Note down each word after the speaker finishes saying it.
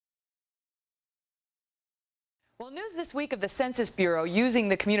Well, news this week of the Census Bureau using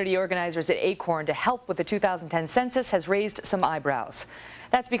the community organizers at ACORN to help with the 2010 census has raised some eyebrows.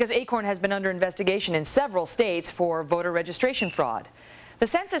 That's because ACORN has been under investigation in several states for voter registration fraud. The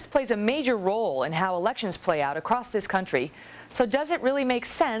census plays a major role in how elections play out across this country. So does it really make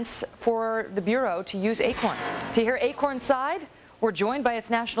sense for the Bureau to use ACORN? To hear ACORN's side, we're joined by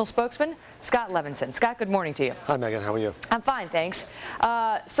its national spokesman, Scott Levinson. Scott, good morning to you. Hi, Megan. How are you? I'm fine, thanks.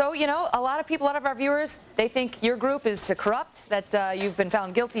 So, you know, a lot of our viewers, they think your group is corrupt, that you've been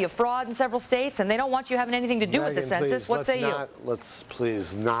found guilty of fraud in several states, and they don't want you having anything to do with the census. What say you? Let's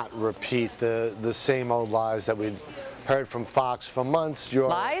please not repeat the same old lies that we heard from Fox for months.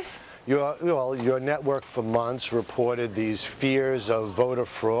 Lies? Your network for months reported these fears of voter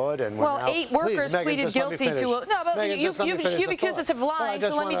fraud, and well, 8 workers pleaded guilty to. No, but Megan, you've accused us of lying.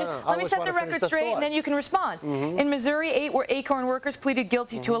 So let me set the record straight, and then you can respond. In Missouri, 8 ACORN workers pleaded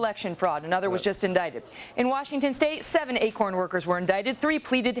guilty to election fraud. Another was just indicted. In Washington State, 7 ACORN workers were indicted. 3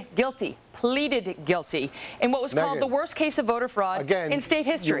 pleaded guilty. In what was called the worst case of voter fraud in state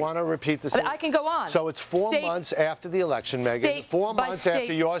history. You want to repeat the same? I can go on. So it's 4 months after the election, Megan. 4 months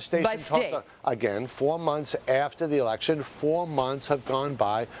after your station talked. Again, 4 months after the election. 4 months have gone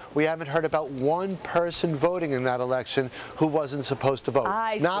by. We haven't heard about one person voting in that election who wasn't supposed to vote.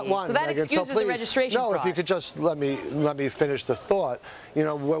 Not one. So that Megan. excuses the registration fraud. If you could just let me finish the thought. You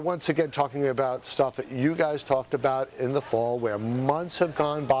know, we're once again talking about stuff that you guys talked about in the fall, where months have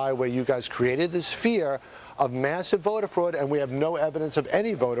gone by, where you guys created this fear of massive voter fraud, and we have no evidence of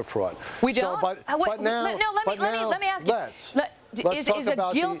any voter fraud. We don't? So, but now, let me ask you. Is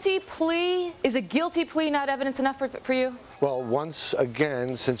a guilty plea not evidence enough for you? Well, once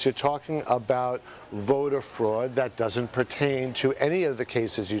again, since you're talking about voter fraud, that doesn't pertain to any of the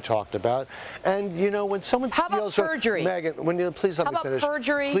cases you talked about. And you know, when someone steals, how about perjury? Megan, please let me finish. How about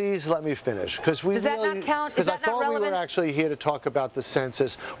perjury? Please let me finish, because does that not count? Is that not relevant? Because I thought we were actually here to talk about the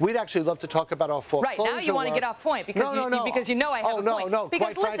census. We'd actually love to talk about our foreclosure. Right now, you want to get off point because you know I have a point. No.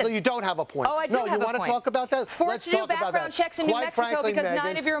 Because quite frankly, you don't have a point. Oh, I do have a point. No, you want to talk about that? Forced to do background checks in New Mexico because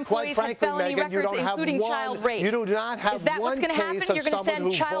 9 of your employees have felony records, including child rape. You do not have Is that what's going to happen? You're going to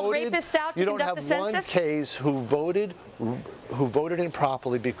send child rapists out to conduct the census? You don't have one case who voted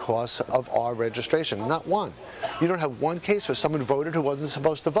improperly because of our registration. Not one. You don't have one case where someone voted who wasn't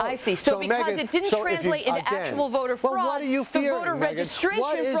supposed to vote. I see. So because Megan, it didn't translate into actual voter fraud, well, what are you fearing, the voter registration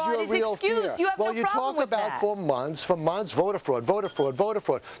fraud is excused. You have no problem with that. Well, you talk about for months, voter fraud.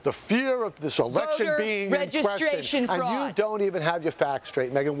 The fear of this election being in question. Fraud. And you don't even have your facts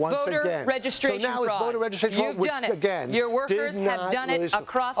straight, Megan, once voter again. Registration so now fraud. It's voter registration You've fraud, done which, it. again, your workers have done it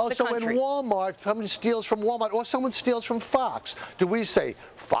across the country. So in Walmart, somebody steals from Walmart, or someone steals from Fox. Do we say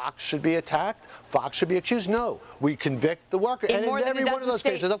Fox should be attacked? Fox should be accused? No. We convict the worker. And in every one of those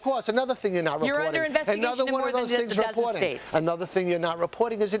cases, of course, another thing you're not reporting. You're under investigation another in one more of those than things a dozen reporting. States. Another thing you're not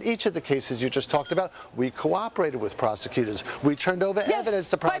reporting is in each of the cases you just talked about, we cooperated with prosecutors. We turned over evidence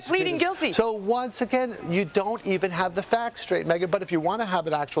to prosecutors. By pleading guilty. So once again, you don't even have the facts straight, Megan. But if you want to have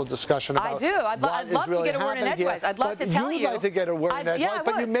an actual discussion about I do. I'd love to get a word in edgewise. I'd love to tell you. You'd like to get a word in edgewise,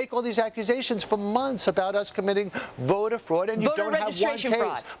 but you make all these accusations for months about us committing voter fraud, and you don't have one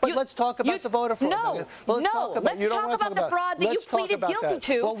case. But let's talk about the voter fraud. No, let's talk about the fraud that you pleaded guilty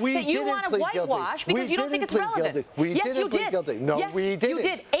to, that you want to whitewash because you don't think it's relevant. Yes, you did. No, we didn't. You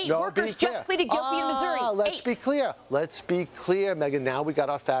did. 8 workers just pleaded guilty in Missouri. Let's be clear. Let's be clear, Megan. Now we got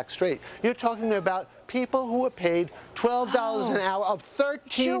our facts straight. You're talking about people who were paid $12 an hour of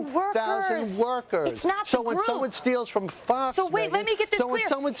 13,000 workers. It's not so when someone steals from Fox, so wait, let me get this clear. When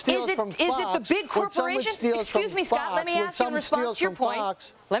someone steals from Fox, is it the big corporation? Excuse me, Scott. Let me ask you in response to your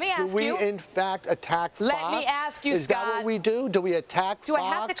point. Let me ask you. Do we in fact attack Fox? Let me ask you, Scott. Is that what we do? Do we attack Fox? Do I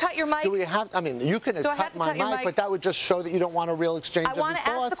have to cut your mic? Do we have? I mean, you can cut my mic, but that would just show that you don't want a real exchange of thoughts. I want to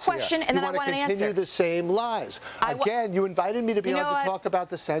ask the question, and then I want an answer. You want to continue the same lies. Again, you invited me to be on to talk about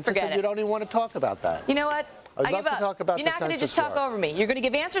the census, and you don't even want to talk about that. You know what? I'd love to talk about You're not going to just talk over me. You're going to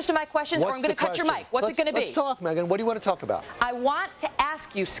give answers to my questions, or I'm going to cut your mic. What's it going to be? Let's talk, Megan. What do you want to talk about? I want to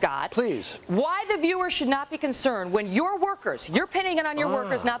ask you, Scott. Please. Why the viewer should not be concerned when your workers, you're pinning it on your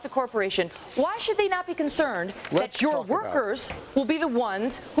workers, not the corporation. Why should they not be concerned that your workers will be the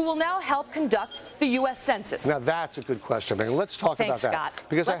ones who will now help conduct the U.S. Census? Now that's a good question, Megan. Let's talk about that. Scott.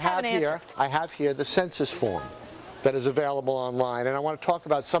 Because I have here the census form that is available online, and I want to talk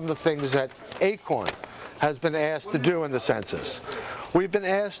about some of the things that ACORN has been asked to do in the census. We've been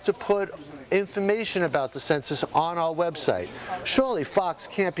asked to put information about the census on our website. Surely Fox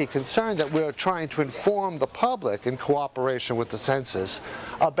can't be concerned that we're trying to inform the public in cooperation with the census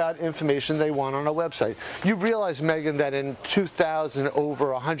about information they want on our website. You realize, Megyn, that in 2000,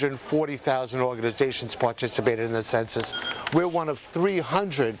 over 140,000 organizations participated in the census. We're one of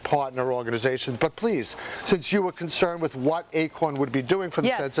 300 partner organizations. But please, since you were concerned with what ACORN would be doing for the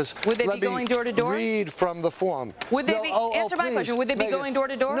census, would they be going door to door? Read from the form. Would they be, answer my question, would they be going door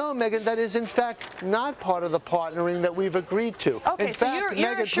to door? No, Megyn, that is in fact not part of the partnering that we've agreed to. Okay, in so fact,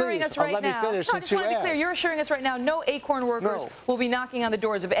 you're Megyn, assuring please, us right let now. me finish No, I just want to be clear. You're assuring us right now no ACORN workers will be knocking on the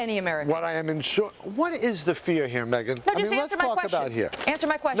doors of any American. What I am what is the fear here, Megyn? No, just let's talk about here. Answer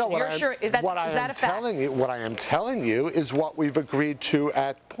my question. No, is that a fact? What I am telling you is what we've agreed to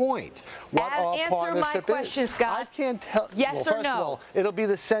at point. What our answer my question, is. Scott. I can't tell. Yes well, or first no? Of all, it'll be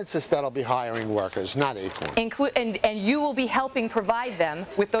the census that'll be hiring workers, not ACORN. And you will be helping provide them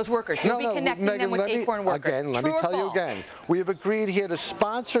with those workers. You'll be connecting Megyn, them with ACORN workers. Again, let me tell you again. We have agreed here to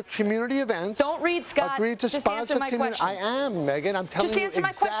sponsor community events. Don't read, Scott. Agreed to just sponsor answer my community. question. I am, Megyn. I'm telling you exactly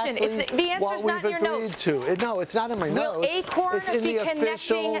my question. The answer's not in your notes. No, it's not in my notes. Will ACORN be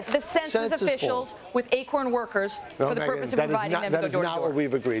connecting the census officials with ACORN workers for the purpose of providing them to go door to door? That is not what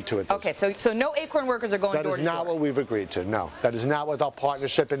we've agreed to. Okay, so no ACORN workers are going door to door. That is not what we've agreed to. No, that is not what our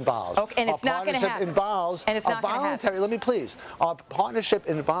partnership involves. Okay, and it's not going to happen. Involves a voluntary. Let me please. Our partnership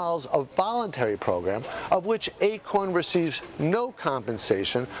involves a voluntary program of which ACORN receives no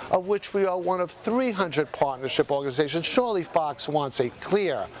compensation, of which we are one of 300 partnership organizations. Surely Fox wants a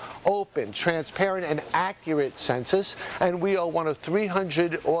clear, open, transparent, and accurate census, and we are one of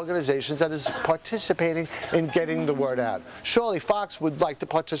 300 organizations that is participating in getting the word out. Surely Fox would like to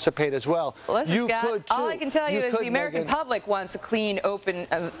participate as well. Listen, you Scott, could too. all I can tell you is the American public wants a clean, open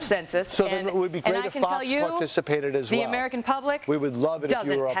census. So then it would be great if Fox participated as well. The American public we would love it if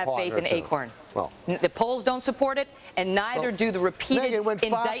you were a partner doesn't have faith in ACORN. Well, the polls don't support it, and neither do the repeated Megyn,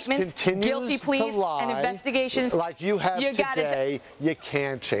 indictments, guilty pleas, and investigations. Like you have today, you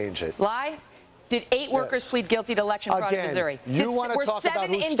can't change it. Lie? Did 8 workers plead guilty to election fraud in Missouri? You want to talk about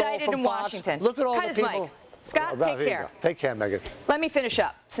who stole from Fox? 7 indicted in Washington. Look at all the people. Scott, take care. Take care, Megyn. Let me finish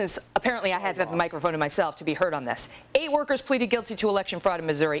up, since apparently I had to have the microphone to myself to be heard on this. 8 workers pleaded guilty to election fraud in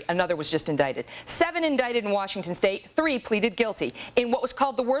Missouri. Another was just indicted. 7 indicted in Washington state. 3 pleaded guilty in what was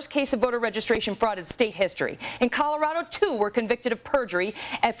called the worst case of voter registration fraud in state history. In Colorado, 2 were convicted of perjury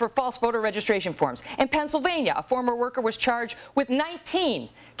and for false voter registration forms. In Pennsylvania, a former worker was charged with 19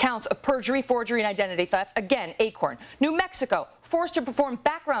 counts of perjury, forgery, and identity theft. Again, ACORN. New Mexico, forced to perform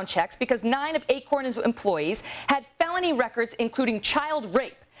background checks because 9 of ACORN's employees had felony records, including child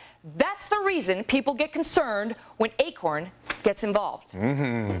rape. That's the reason people get concerned when ACORN gets involved.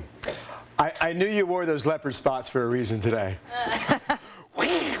 I knew you wore those leopard spots for a reason today.